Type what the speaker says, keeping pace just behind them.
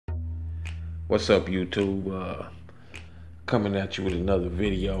What's up, YouTube? Coming at you with another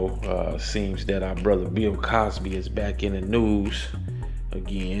video. Seems that our brother Bill Cosby is back in the news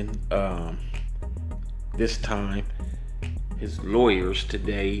again. This time, his lawyers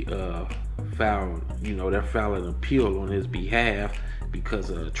today filed, they're filing an appeal on his behalf because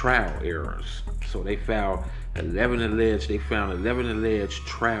of trial errors. So they found 11 alleged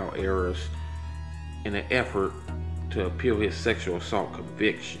trial errors in an effort to appeal his sexual assault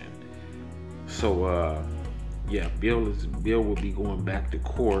conviction. So Bill will be going back to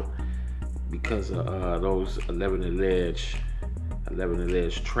court because of those 11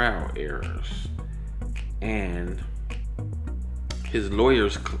 alleged trial errors, and his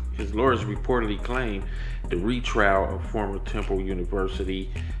lawyers reportedly claim the retrial of former Temple University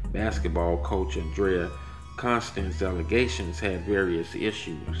basketball coach Andrea Constand's allegations had various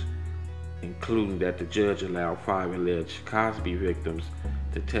issues, including that the judge allowed 5 alleged Cosby victims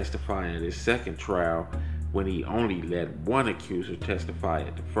to testify at his second trial when he only let one accuser testify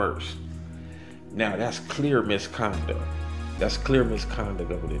at the first. Now that's clear misconduct. That's clear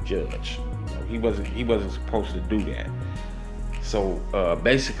misconduct of the judge. He wasn't supposed to do that. So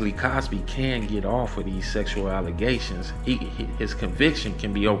basically, Cosby can get off of these sexual allegations. His conviction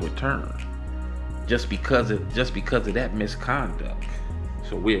can be overturned just because of that misconduct.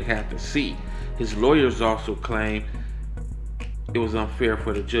 So we'll have to see. His lawyers also claim it was unfair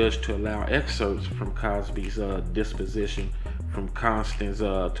for the judge to allow excerpts from Cosby's disposition from Constand's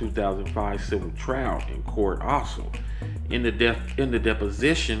 2005 civil trial in court. Also, in the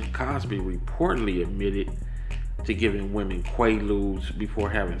deposition, Cosby reportedly admitted to giving women quaaludes before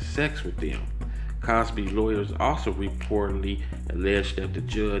having sex with them. Cosby lawyers also reportedly alleged that the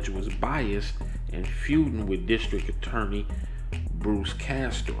judge was biased and feuding with District Attorney Bruce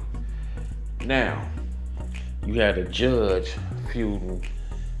Castor. Now, you had a judge feuding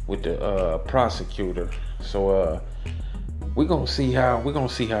with the prosecutor. So we're gonna see how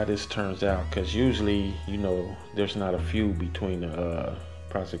this turns out, because usually, there's not a feud between the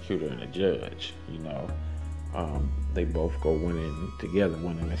prosecutor and the judge. They both go one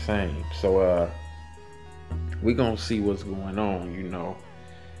and the same. So we're gonna see what's going on,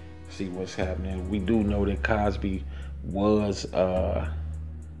 see what's happening. We do know that Cosby was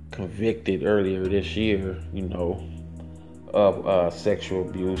convicted earlier this year, of sexual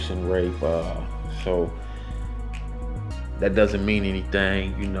abuse and rape. So that doesn't mean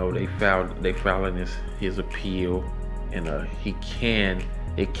anything. They filing his appeal, and it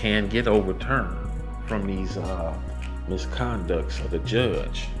can get overturned from these misconducts of the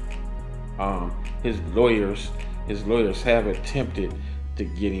judge. His lawyers have attempted to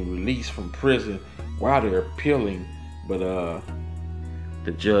get him released from prison while they're appealing, but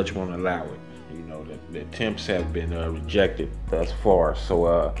the judge won't allow it. The attempts have been rejected thus far.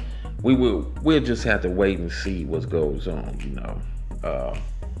 So we'll just have to wait and see what goes on.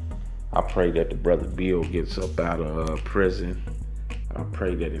 I pray that the brother Bill gets up out of prison. I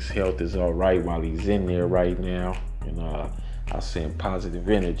pray that his health is all right while he's in there right now, and I send positive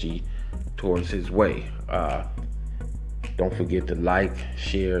energy towards his way. Don't forget to like,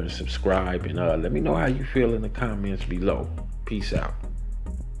 share, and subscribe, and let me know how you feel in the comments below. Peace out.